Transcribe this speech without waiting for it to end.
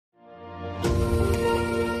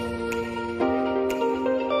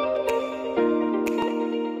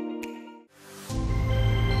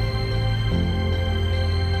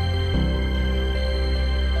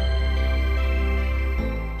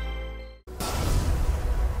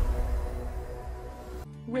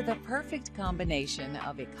With a perfect combination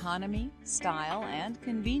of economy, style, and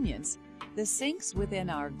convenience, the sinks within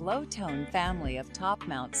our Glowtone family of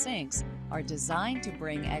top-mount sinks are designed to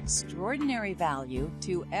bring extraordinary value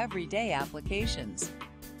to everyday applications.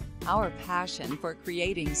 Our passion for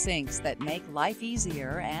creating sinks that make life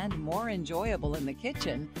easier and more enjoyable in the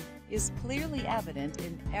kitchen is clearly evident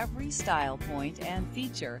in every style point and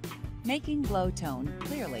feature, making Glowtone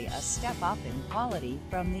clearly a step up in quality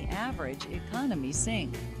from the average economy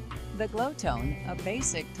sink. The Glowtone, a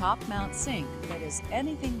basic top-mount sink that is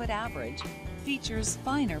anything but average, features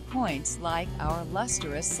finer points like our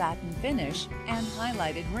lustrous satin finish and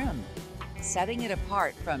highlighted rim, setting it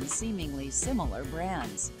apart from seemingly similar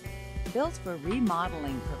brands. Built for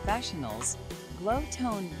remodeling professionals,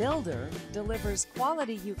 Glowtone Builder delivers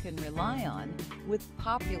quality you can rely on with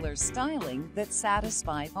popular styling that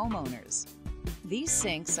satisfies homeowners. These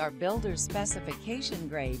sinks are builder specification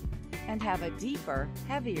grade and have a deeper,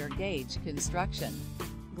 heavier gauge construction.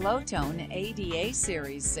 Glowtone ADA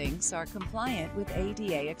series sinks are compliant with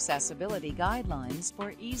ADA accessibility guidelines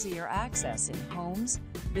for easier access in homes,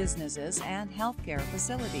 businesses, and healthcare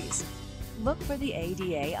facilities. Look for the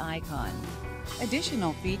ADA icon.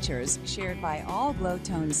 Additional features shared by all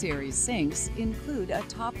Glowtone series sinks include a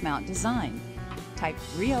top-mount design, Type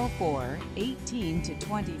 304 18 to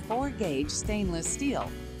 24 gauge stainless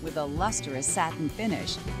steel with a lustrous satin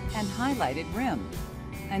finish and highlighted rim,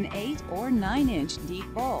 an 8 or 9-inch deep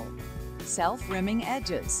bowl, self-rimming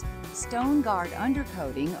edges, stone guard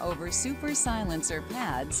undercoating over super silencer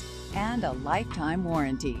pads, and a lifetime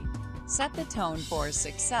warranty. Set the tone for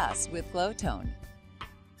success with Glowtone.